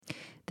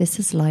This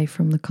is live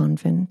from the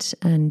convent,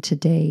 and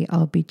today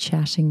I'll be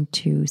chatting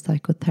to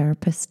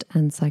psychotherapist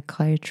and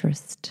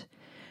psychiatrist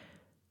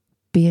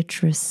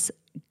Beatrice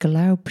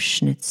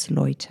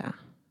Glaubschnitzleuter,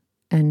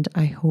 and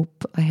I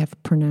hope I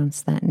have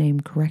pronounced that name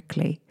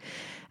correctly.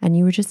 And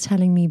you were just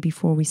telling me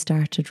before we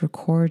started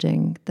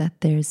recording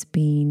that there's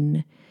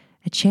been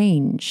a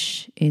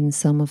change in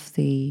some of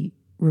the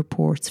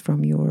reports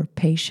from your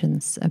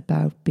patients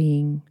about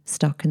being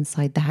stuck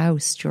inside the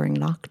house during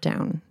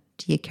lockdown.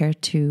 Do you care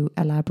to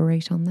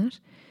elaborate on that?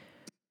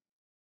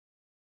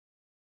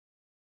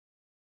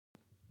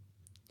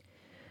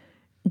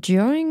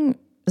 During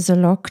the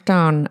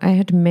lockdown, I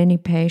had many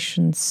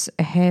patients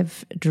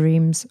have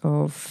dreams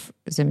of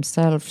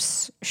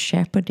themselves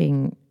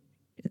shepherding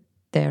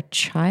their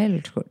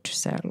childhood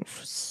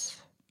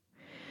selves.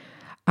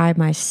 I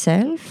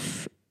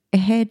myself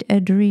had a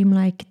dream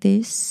like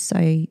this.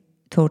 I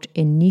thought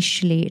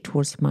initially it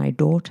was my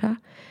daughter,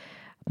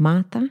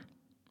 Martha,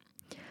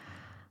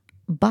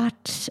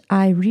 but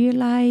I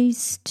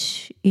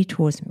realized it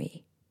was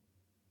me.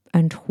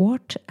 And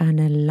what an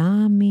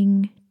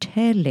alarming,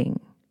 telling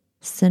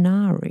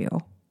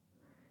scenario.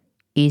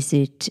 Is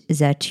it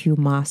that you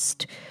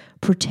must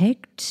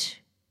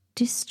protect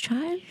this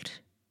child?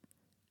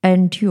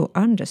 And you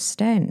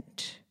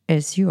understand,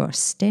 as you are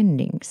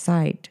standing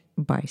side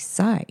by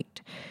side,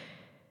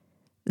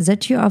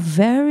 that you are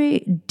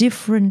very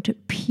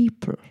different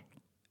people,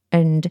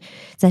 and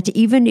that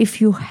even if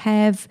you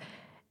have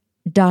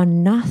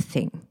done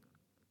nothing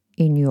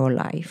in your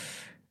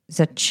life,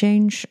 that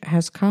change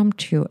has come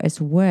to you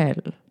as well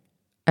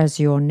as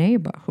your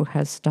neighbor who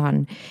has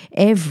done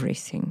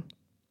everything.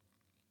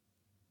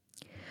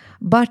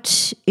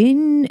 But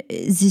in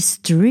this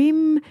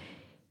dream,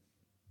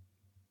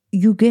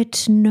 you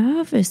get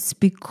nervous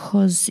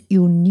because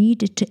you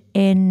need it to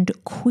end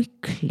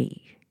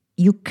quickly.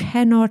 You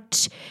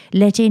cannot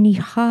let any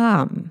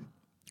harm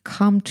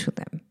come to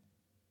them,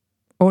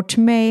 or it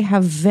may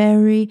have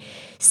very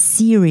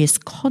serious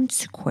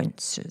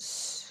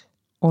consequences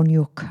on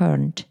your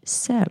current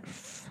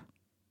self.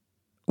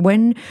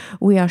 When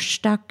we are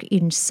stuck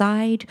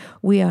inside,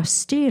 we are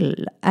still,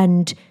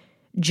 and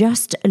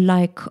just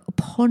like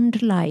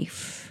pond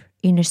life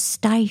in a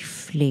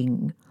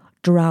stifling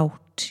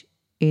drought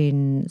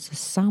in the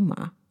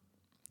summer,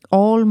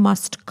 all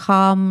must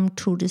come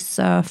to the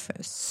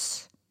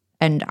surface.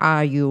 And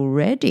are you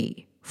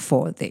ready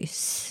for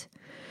this?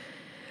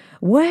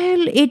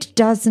 Well, it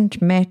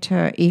doesn't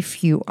matter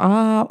if you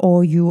are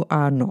or you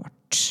are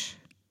not.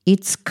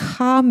 It's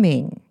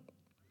coming.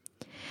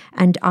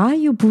 And are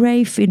you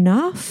brave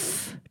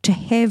enough to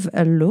have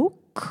a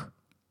look?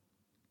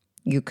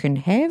 You can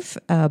have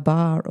a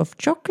bar of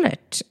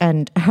chocolate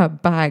and a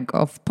bag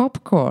of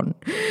popcorn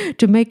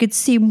to make it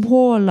seem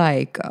more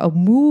like a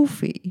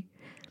movie,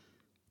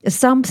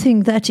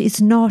 something that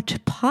is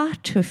not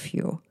part of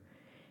you,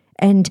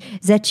 and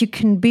that you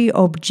can be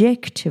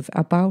objective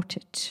about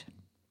it.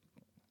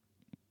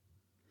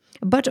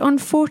 But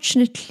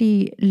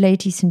unfortunately,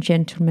 ladies and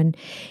gentlemen,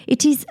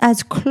 it is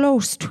as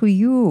close to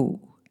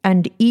you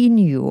and in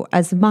you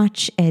as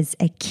much as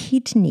a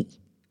kidney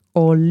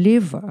or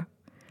liver.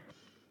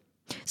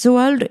 The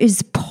world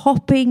is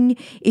popping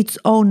its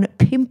own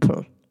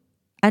pimple,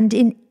 and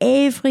in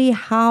every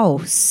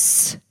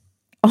house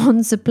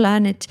on the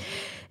planet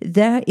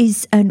there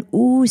is an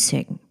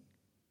oozing,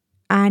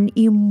 an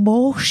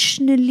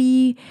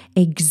emotionally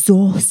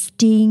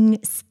exhausting,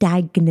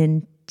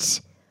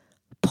 stagnant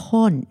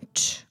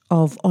pond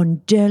of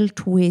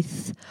undealt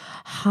with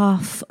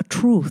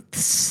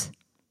half-truths.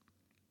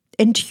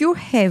 And you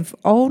have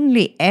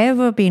only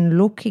ever been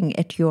looking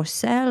at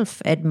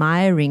yourself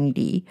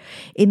admiringly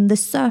in the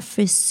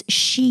surface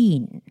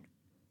sheen.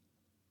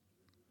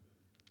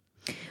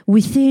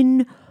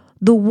 Within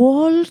the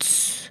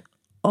walls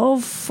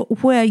of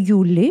where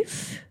you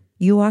live,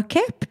 you are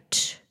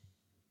kept,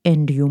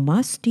 and you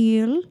must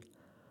heal,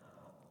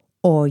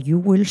 or you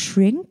will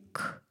shrink,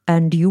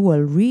 and you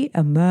will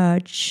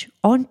re-emerge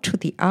onto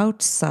the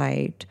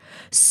outside,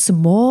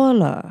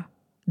 smaller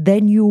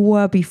than you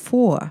were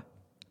before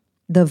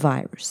the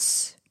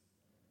virus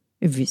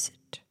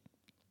visit.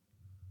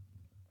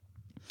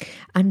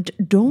 And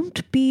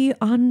don't be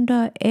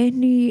under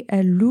any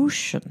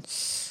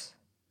illusions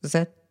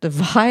that the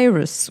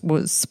virus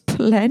was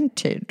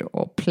planted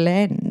or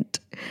planned.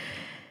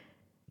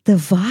 The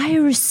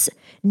virus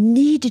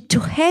needed to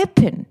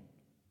happen,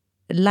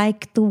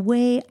 like the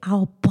way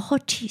our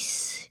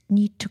bodies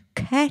need to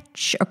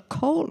catch a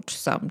cold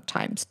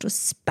sometimes to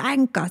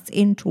spank us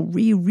into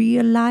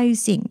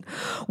realizing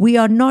we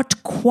are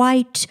not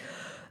quite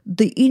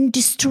the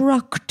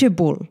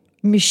indestructible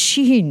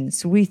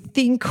machines we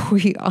think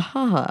we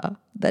are,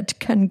 that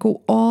can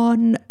go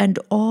on and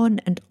on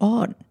and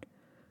on.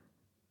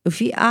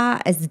 We are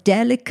as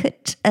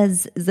delicate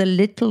as the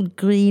little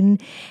green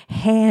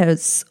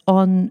hairs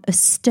on a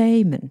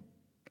stamen.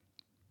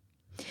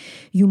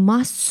 You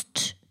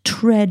must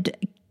tread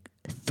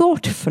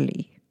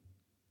thoughtfully,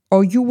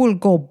 or you will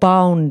go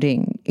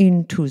bounding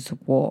into the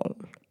wall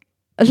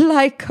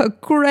like a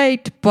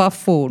great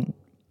buffoon.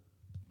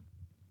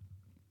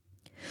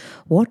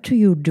 What do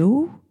you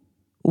do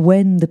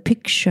when the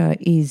picture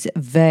is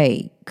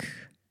vague?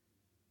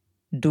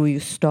 Do you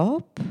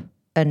stop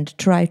and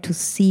try to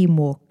see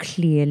more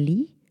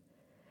clearly?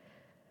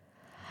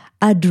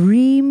 A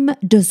dream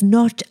does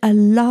not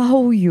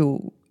allow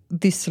you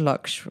this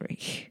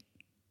luxury.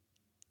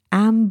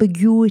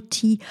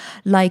 Ambiguity,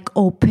 like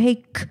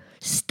opaque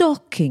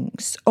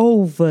stockings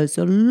over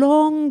the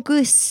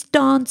longest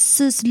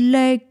dancer's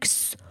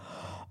legs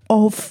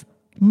of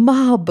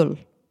marble,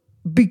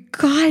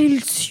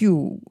 beguiles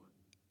you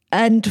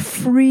and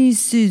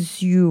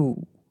freezes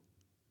you.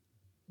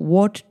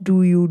 What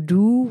do you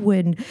do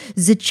when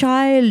the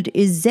child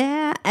is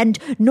there and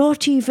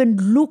not even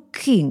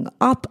looking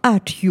up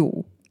at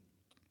you?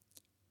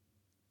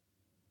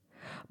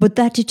 But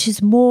that it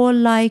is more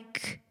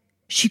like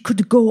she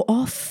could go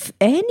off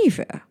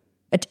anywhere,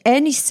 at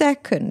any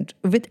second,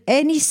 with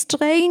any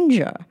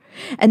stranger,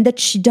 and that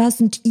she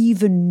doesn't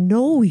even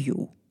know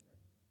you.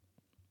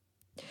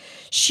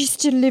 She's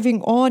still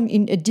living on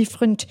in a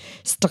different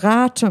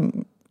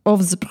stratum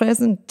of the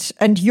present,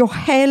 and you're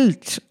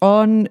held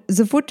on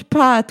the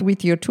footpath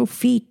with your 2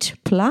 feet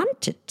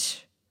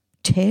planted,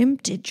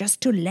 tempted just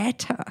to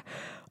let her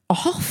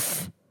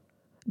off.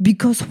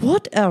 Because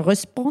what a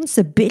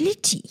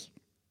responsibility,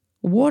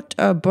 what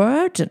a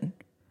burden.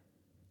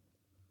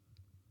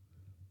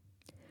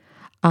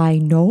 I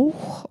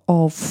know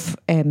of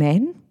a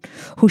man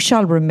who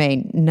shall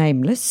remain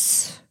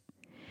nameless,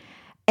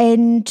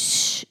 and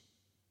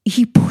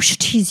he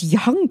pushed his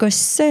younger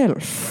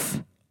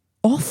self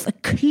off a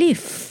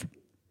cliff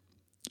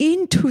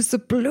into the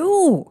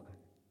blue.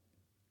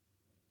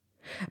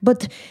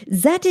 But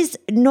that is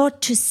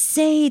not to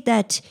say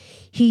that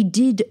he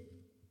did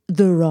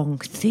the wrong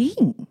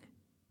thing.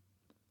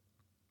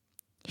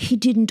 He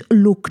didn't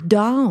look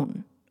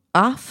down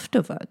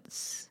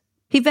afterwards.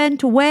 He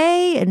went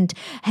away and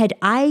had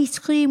ice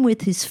cream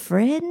with his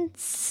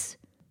friends.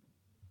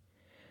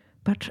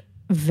 But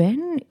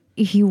when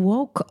he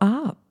woke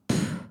up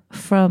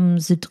from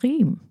the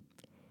dream,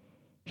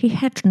 he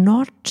had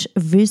not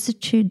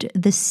visited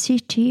the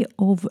city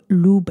of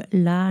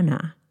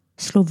Ljubljana,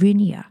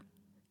 Slovenia,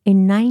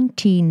 in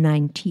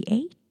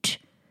 1998.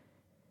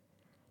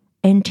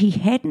 And he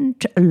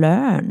hadn't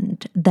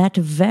learned that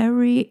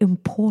very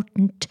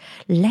important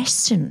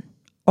lesson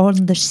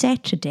on the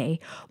Saturday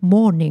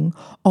morning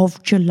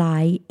of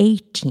July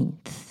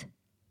 18th.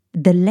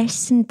 The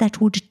lesson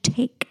that would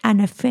take an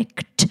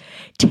effect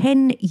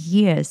 10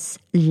 years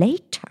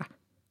later,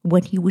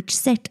 when he would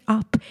set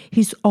up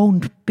his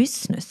own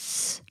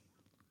business.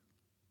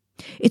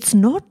 It's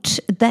not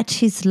that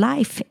his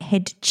life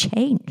had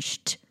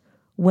changed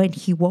when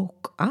he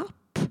woke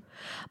up,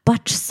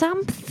 but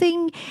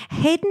something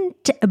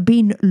hadn't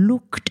been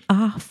looked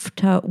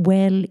after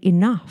well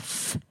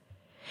enough.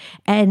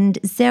 And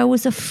there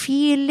was a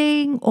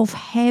feeling of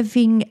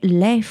having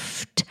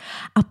left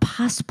a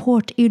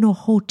passport in a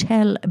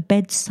hotel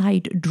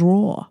bedside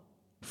drawer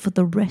for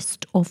the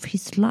rest of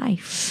his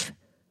life.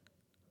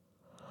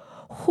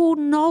 Who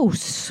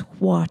knows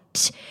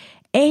what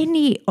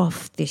any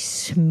of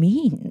this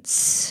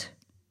means?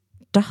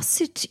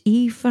 Does it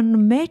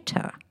even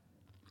matter?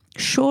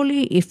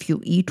 Surely if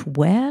you eat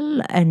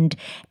well and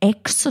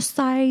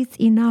exercise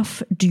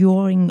enough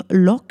during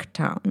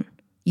lockdown,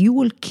 you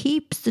will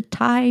keep the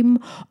time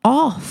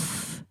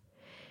off,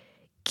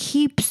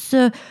 keep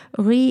the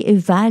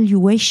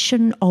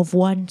re-evaluation of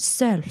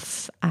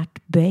oneself at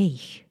bay.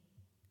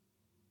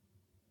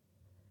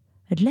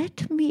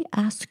 Let me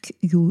ask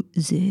you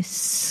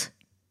this.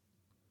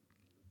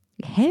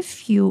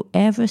 Have you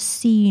ever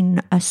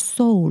seen a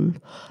soul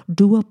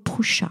do a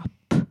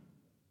push-up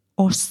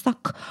or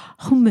suck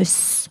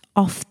hummus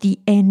off the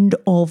end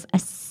of a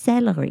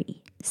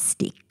celery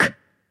stick?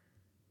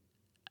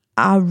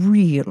 A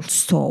real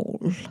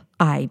soul,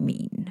 I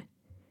mean.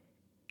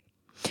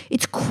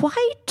 It's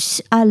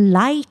quite a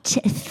light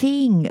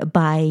thing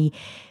by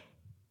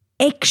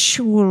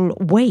actual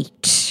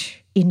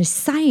weight in a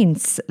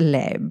science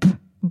lab,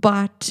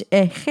 but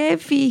a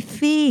heavy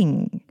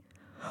thing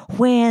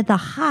where the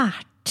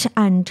heart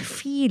and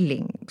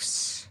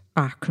feelings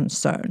are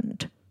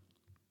concerned.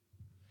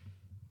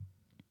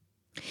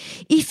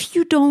 If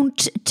you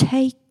don't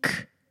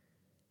take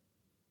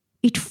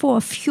it for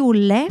a few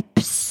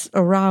laps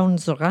around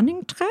the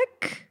running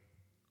track,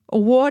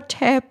 what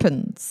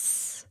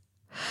happens?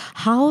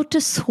 How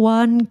does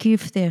one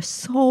give their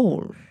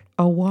soul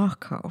a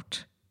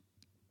workout?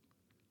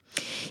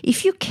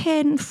 If you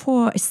can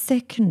for a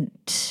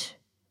second,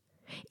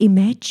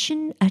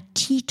 imagine a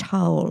tea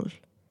towel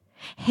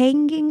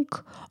hanging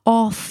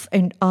off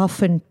an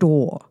oven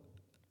door.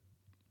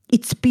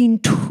 It's been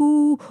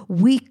 2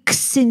 weeks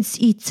since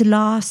its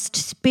last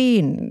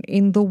spin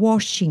in the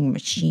washing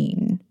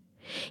machine.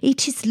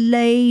 It is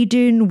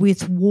laden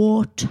with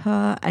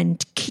water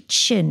and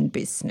kitchen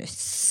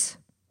business.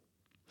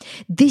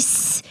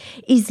 This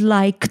is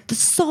like the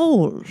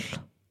soul,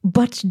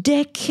 but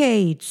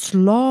decades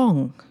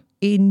long,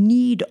 in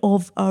need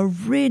of a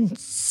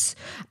rinse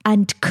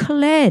and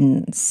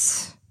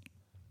cleanse.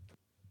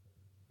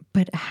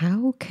 But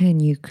how can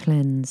you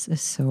cleanse a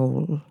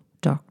soul,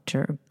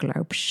 Dr.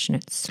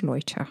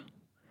 Glaubschnitzleuter?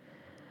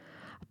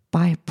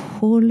 By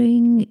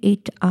pulling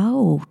it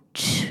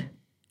out.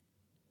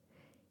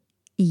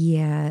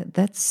 Yeah,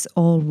 that's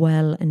all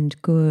well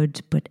and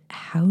good, but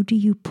how do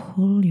you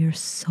pull your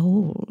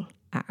soul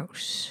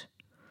out?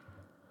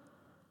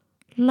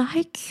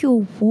 Like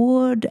you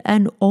would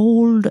an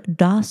old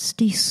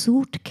dusty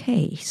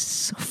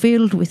suitcase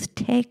filled with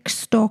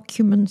text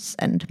documents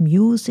and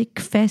music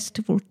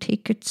festival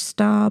ticket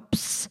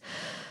stubs,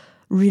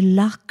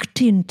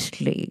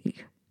 reluctantly,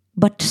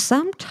 but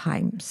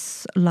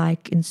sometimes,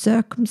 like in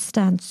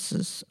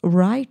circumstances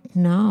right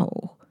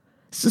now,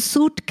 the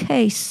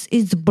suitcase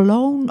is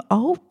blown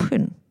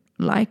open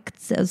like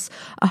there's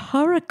a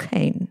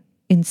hurricane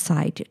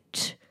inside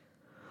it.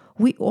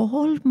 We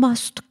all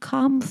must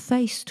come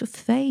face to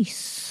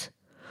face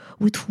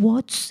with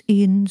what's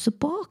in the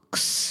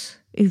box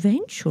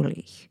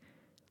eventually.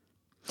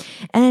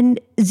 And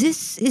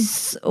this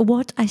is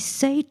what I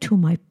say to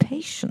my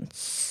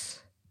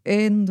patients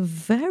in the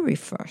very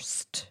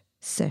first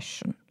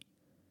session.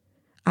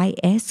 I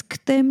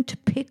ask them to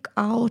pick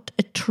out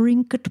a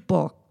trinket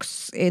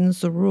box in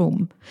the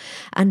room,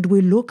 and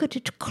we look at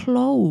it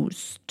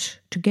closed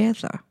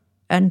together.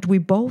 And we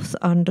both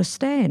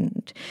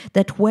understand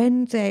that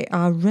when they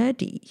are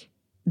ready,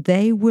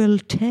 they will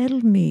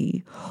tell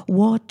me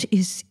what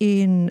is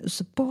in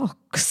the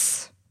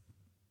box.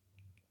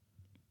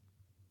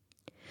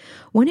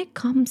 When it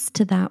comes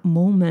to that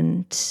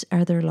moment,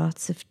 are there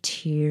lots of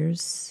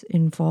tears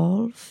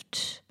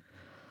involved?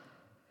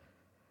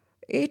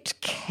 It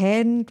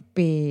can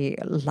be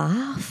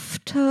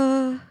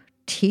laughter,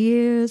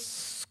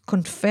 tears,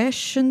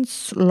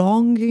 confessions,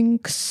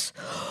 longings,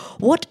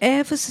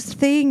 whatever the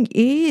thing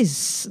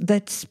is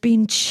that's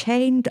been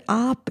chained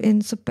up in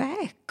the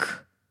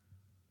back.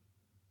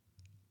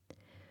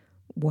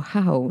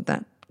 Wow,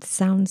 that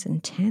sounds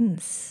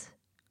intense.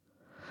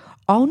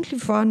 Only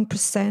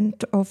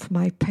 1% of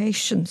my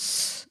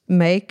patients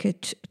make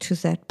it to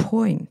that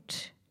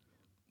point.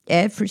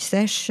 Every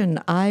session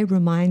I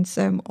remind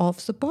them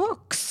of the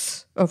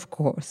box, of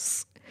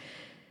course.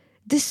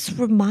 This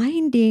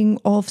reminding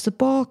of the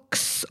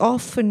box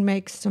often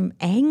makes them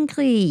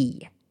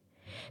angry.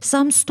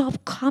 Some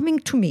stop coming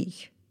to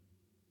me.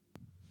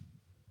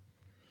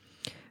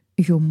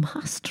 You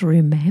must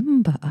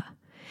remember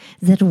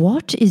that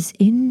what is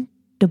in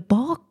the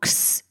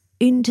box,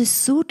 in the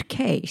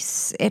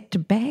suitcase at the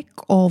back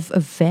of a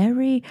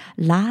very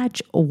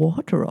large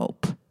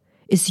wardrobe,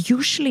 is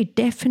usually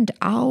deafened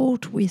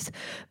out with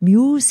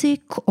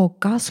music or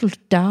guzzled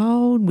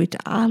down with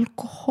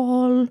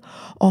alcohol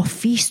or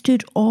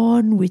feasted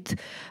on with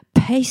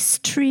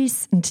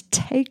pastries and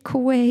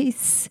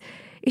takeaways.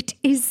 It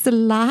is the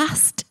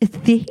last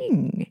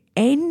thing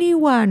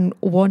anyone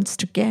wants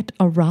to get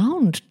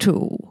around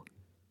to.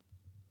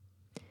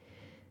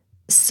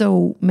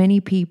 So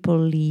many people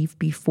leave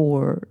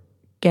before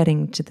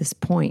getting to this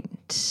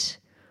point.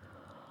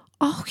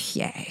 Oh,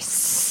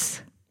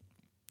 yes.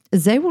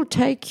 They will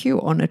take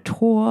you on a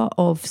tour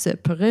of the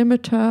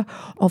perimeter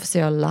of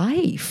their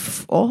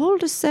life all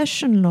the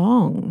session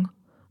long,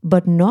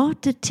 but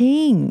not the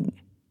thing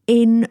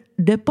in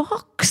the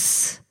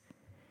box.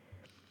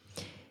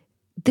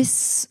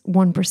 This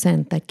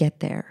 1% that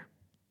get there,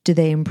 do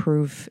they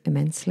improve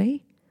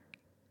immensely?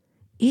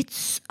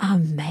 It's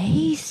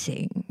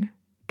amazing.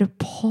 The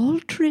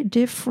paltry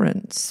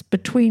difference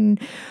between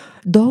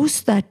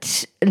those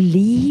that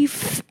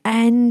leave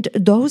and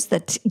those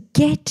that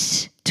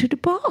get to the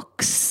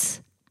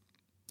box.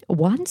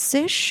 One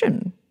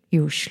session,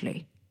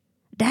 usually.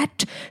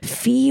 That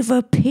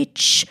fever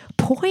pitch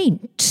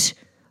point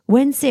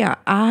when they are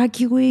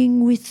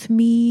arguing with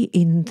me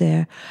in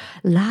their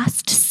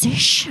last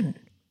session.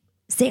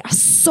 They are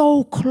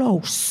so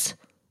close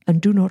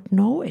and do not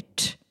know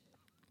it.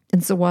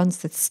 And the ones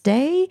that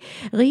stay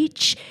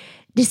reach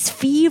this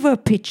fever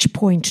pitch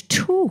point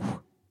too.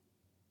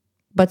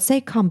 But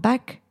they come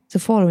back the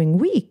following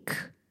week.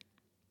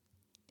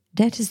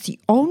 That is the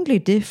only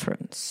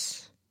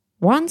difference.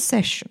 One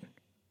session.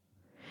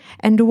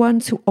 And the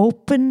ones who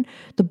open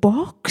the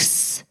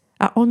box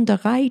are on the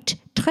right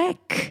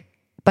track.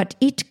 But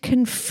it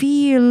can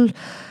feel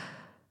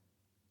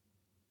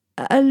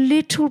a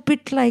little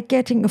bit like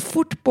getting a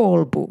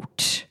football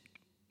boot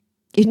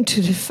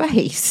into the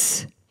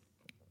face.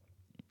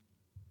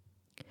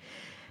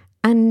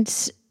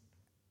 And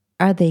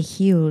are they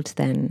healed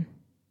then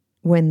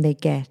when they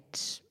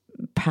get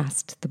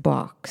past the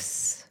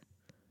box?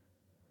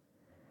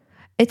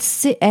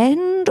 It's the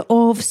end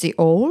of the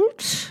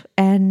old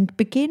and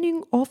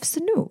beginning of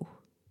the new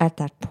at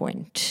that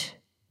point.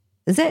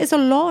 There is a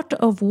lot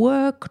of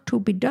work to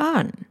be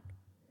done.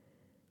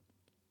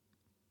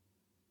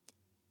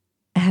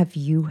 Have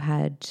you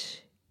had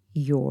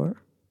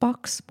your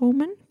box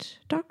moment,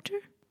 Doctor?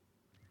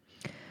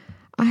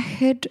 I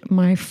had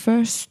my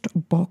first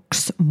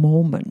box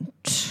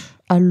moment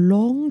a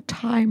long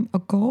time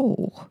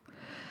ago.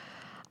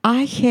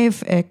 I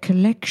have a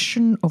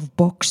collection of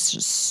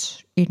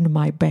boxes in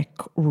my back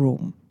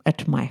room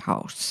at my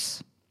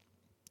house.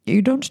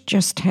 You don't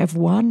just have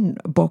one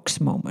box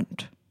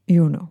moment,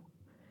 you know.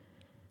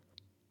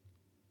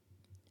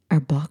 Are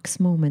box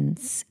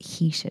moments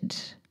heated?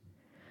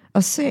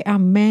 There are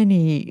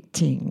many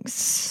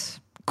things.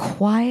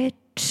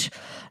 Quiet,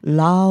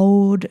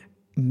 loud,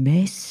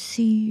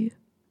 messy,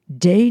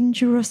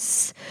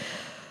 dangerous,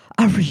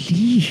 a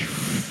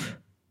relief.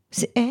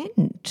 The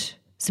end,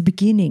 the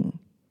beginning,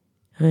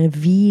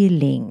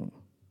 revealing.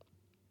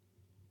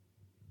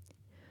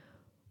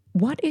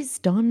 What is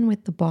done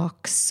with the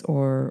box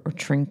or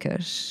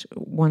trinket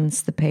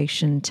once the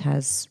patient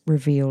has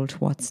revealed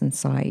what's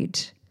inside?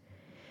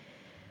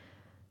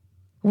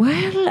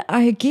 Well,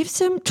 I give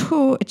them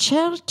to a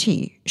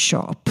charity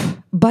shop,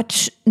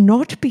 but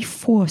not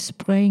before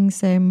spraying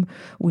them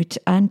with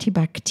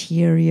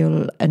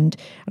antibacterial and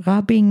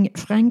rubbing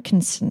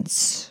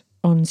frankincense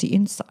on the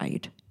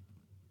inside.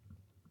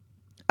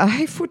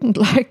 I wouldn't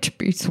like to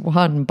be the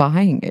one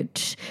buying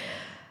it.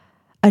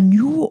 A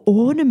new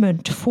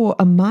ornament for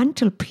a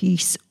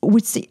mantelpiece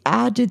with the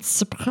added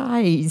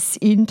surprise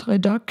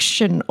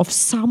introduction of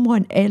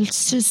someone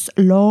else's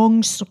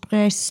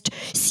long-suppressed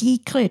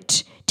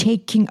secret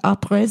taking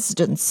up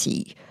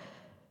residency.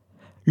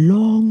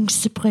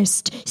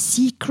 Long-suppressed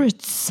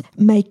secrets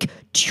make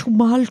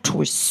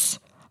tumultuous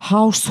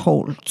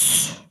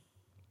households.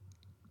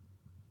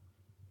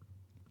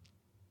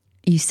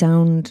 You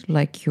sound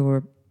like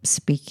you're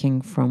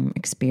speaking from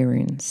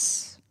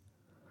experience.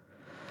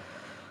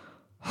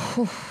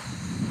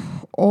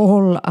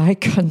 All I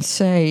can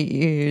say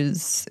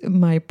is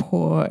my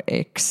poor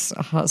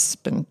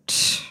ex-husband.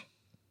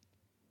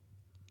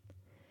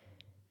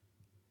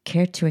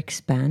 Care to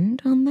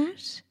expand on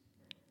that?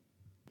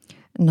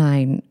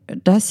 Nein,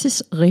 das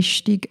ist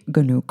richtig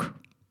genug.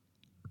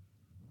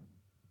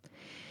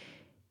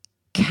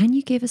 Can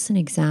you give us an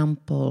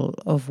example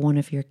of one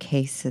of your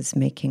cases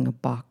making a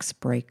box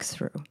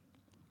breakthrough?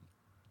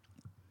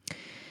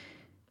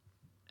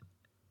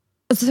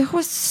 There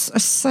was a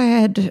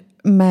sad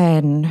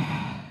man.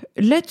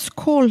 Let's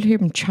call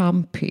him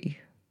Champy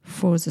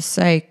for the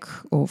sake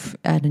of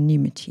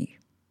anonymity.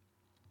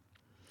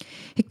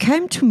 He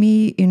came to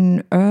me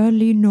in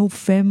early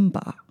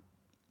November.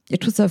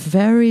 It was a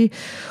very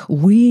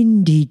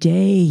windy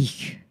day.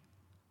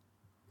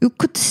 You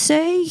could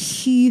say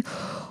he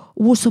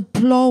was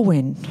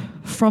blowing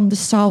from the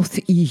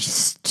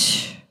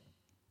southeast.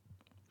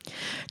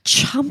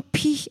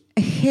 Champy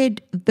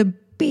had the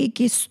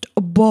biggest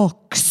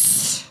box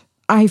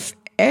I've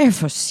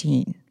ever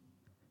seen.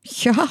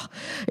 Yeah,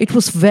 it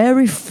was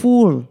very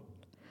full,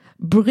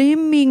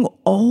 brimming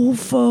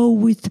over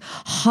with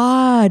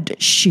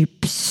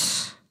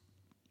hardships.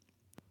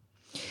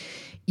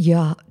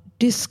 Yeah,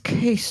 this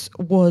case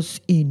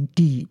was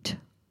indeed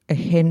a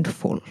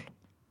handful.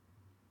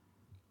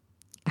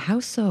 How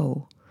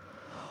so?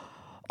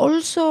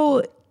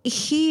 Also,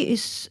 he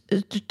is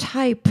the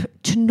type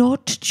to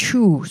not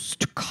choose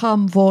to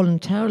come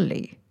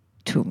voluntarily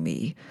to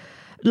me,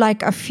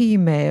 like a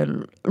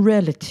female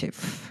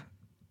relative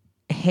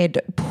had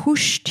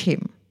pushed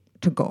him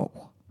to go.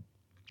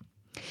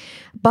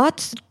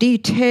 But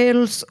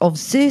details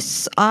of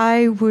this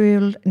I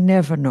will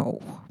never know.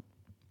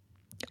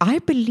 I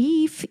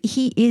believe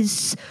he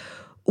is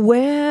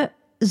where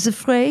the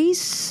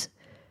phrase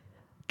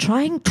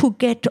trying to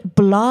get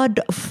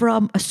blood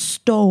from a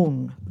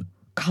stone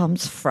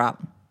comes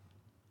from.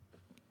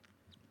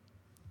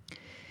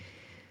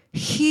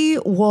 He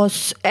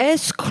was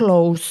as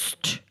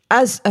closed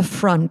as a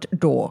front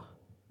door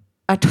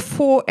at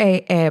 4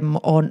 a.m.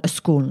 on a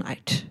school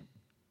night.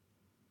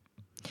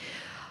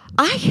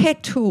 I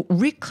had to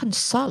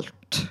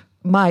reconsult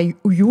my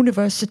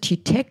university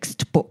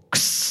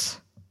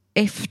textbooks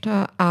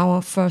after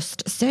our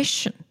first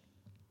session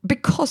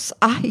because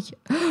I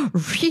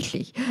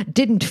really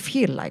didn't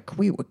feel like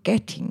we were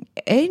getting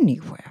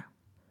anywhere.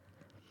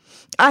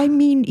 I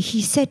mean,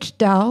 he sat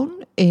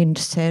down and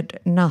said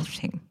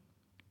nothing.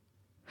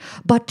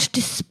 But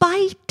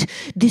despite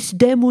this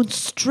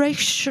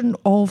demonstration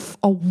of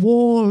a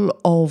wall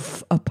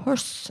of a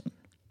person,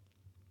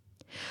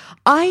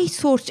 I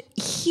thought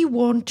he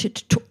wanted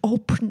to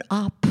open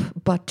up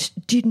but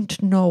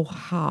didn't know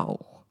how.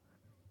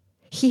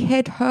 He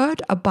had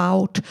heard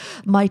about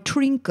my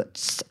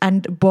trinkets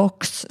and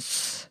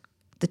boxes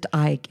that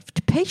I give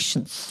to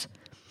patients,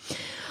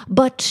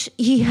 but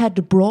he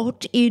had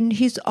brought in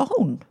his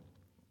own.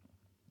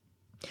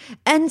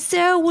 And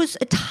there was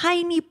a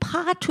tiny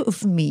part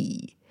of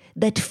me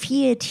that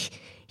feared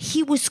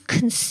he was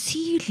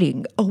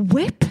concealing a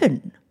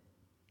weapon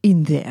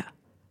in there.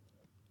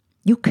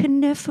 You can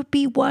never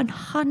be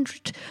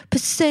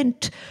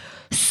 100%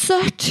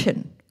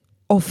 certain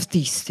of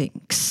these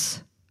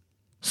things.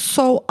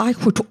 So I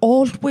would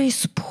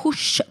always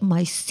push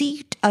my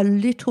seat a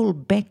little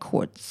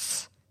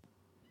backwards.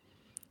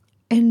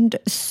 And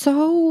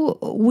so,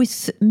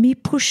 with me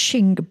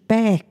pushing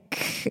back,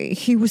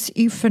 he was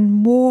even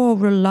more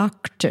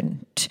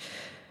reluctant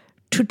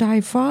to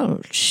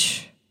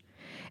divulge.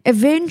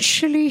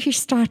 Eventually, he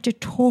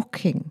started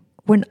talking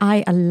when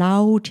I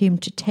allowed him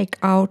to take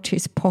out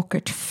his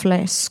pocket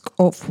flask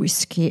of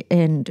whiskey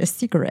and a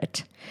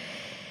cigarette.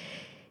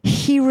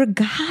 He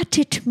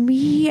regarded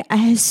me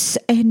as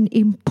an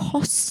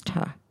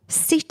imposter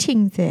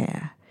sitting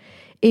there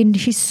in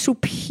his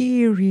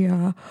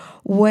superior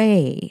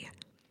way.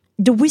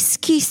 The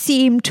whiskey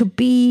seemed to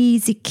be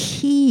the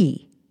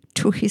key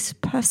to his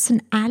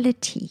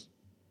personality.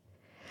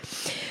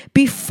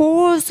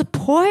 Before the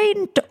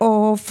point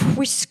of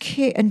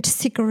whiskey and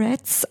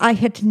cigarettes, I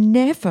had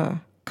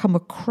never come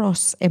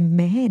across a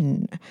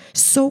man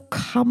so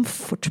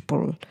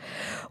comfortable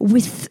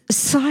with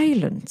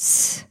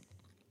silence.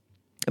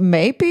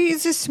 Maybe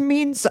this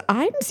means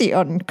I'm the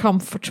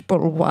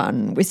uncomfortable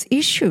one with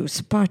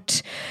issues,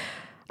 but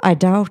I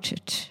doubt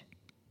it.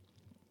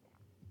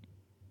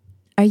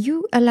 Are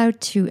you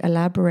allowed to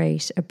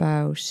elaborate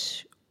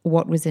about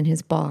what was in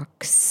his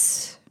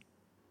box?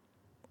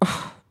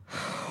 Oh,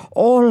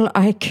 all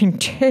I can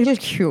tell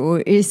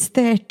you is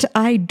that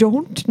I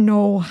don't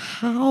know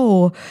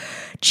how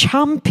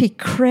Champy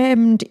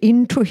crammed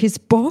into his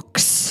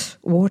box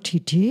what he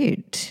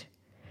did.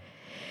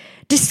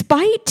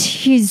 Despite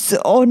his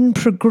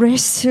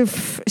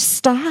unprogressive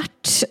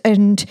start,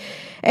 and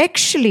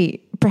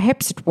actually,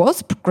 perhaps it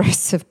was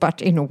progressive,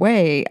 but in a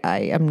way I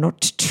am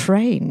not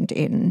trained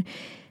in,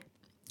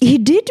 he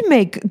did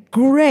make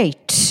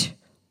great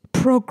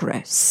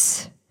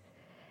progress.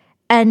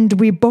 And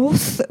we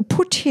both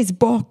put his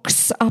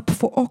box up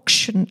for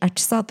auction at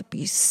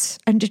Sotheby's,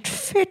 and it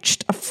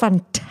fetched a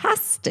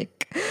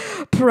fantastic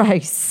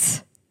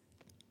price.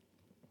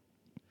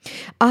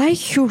 I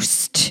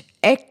used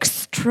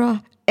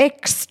extra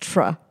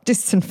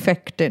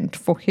disinfectant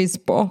for his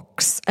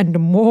box and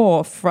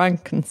more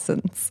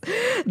frankincense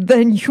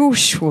than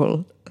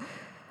usual.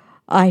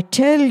 I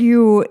tell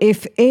you,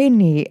 if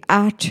any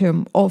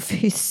atom of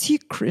his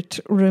secret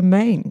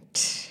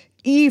remained,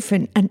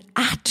 even an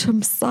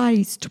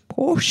atom-sized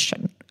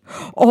portion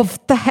of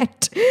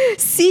that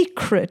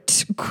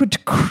secret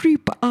could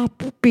creep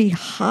up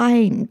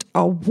behind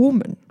a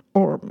woman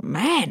or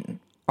man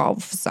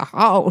of the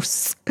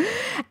house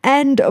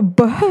and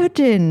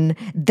burden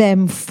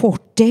them for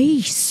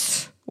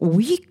days,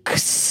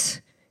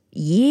 weeks,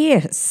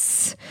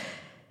 years.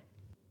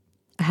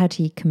 Had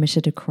he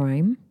committed a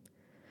crime?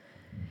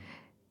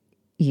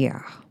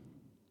 Yeah.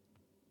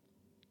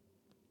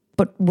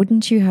 But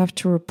wouldn't you have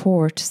to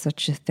report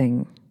such a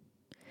thing?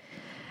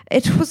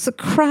 It was a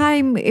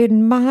crime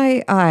in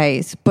my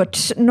eyes,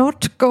 but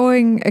not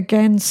going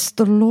against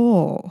the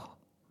law.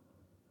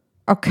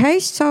 Okay,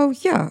 so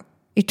yeah,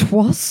 it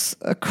was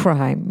a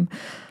crime,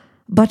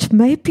 but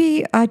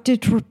maybe I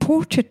did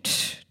report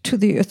it to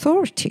the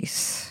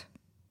authorities.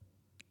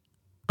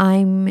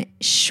 I'm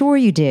sure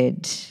you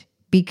did,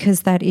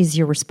 because that is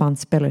your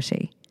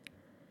responsibility.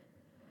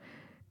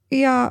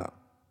 Yeah,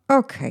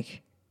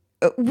 okay.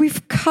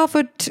 We've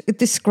covered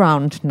this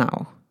ground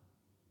now.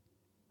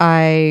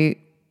 I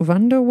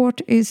wonder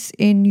what is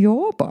in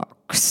your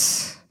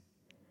box.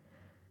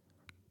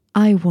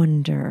 I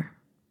wonder.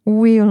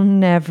 We'll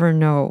never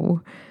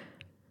know.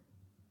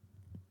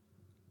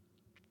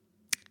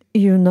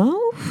 You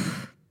know,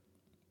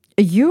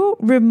 you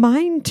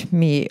remind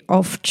me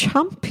of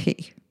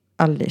Champy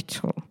a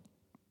little.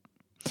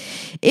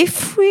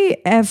 If we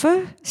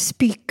ever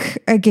speak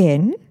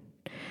again,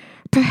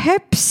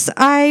 perhaps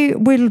I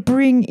will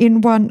bring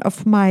in one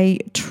of my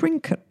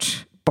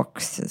trinket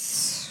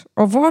boxes.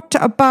 Or what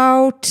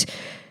about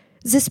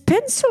this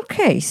pencil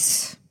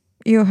case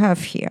you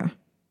have here?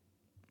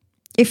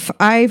 If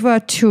I were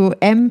to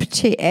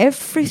empty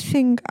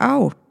everything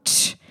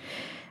out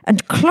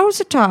and close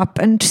it up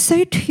and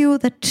say to you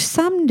that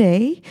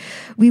someday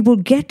we will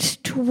get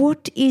to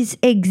what is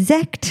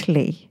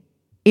exactly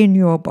in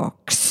your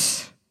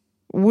box,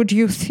 would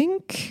you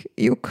think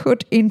you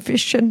could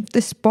envision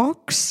this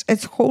box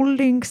as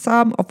holding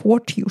some of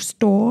what you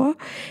store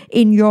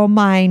in your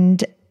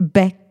mind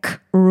back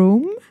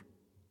room?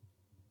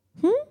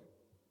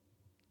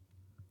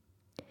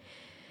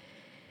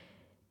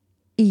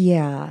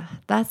 Yeah,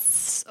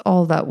 that's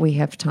all that we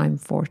have time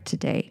for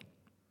today.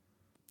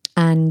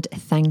 And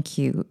thank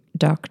you,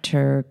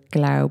 Dr.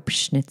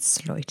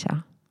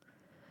 Glaubschnitzleuter.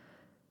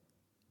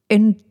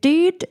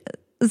 Indeed,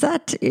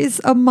 that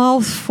is a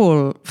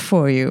mouthful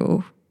for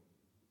you.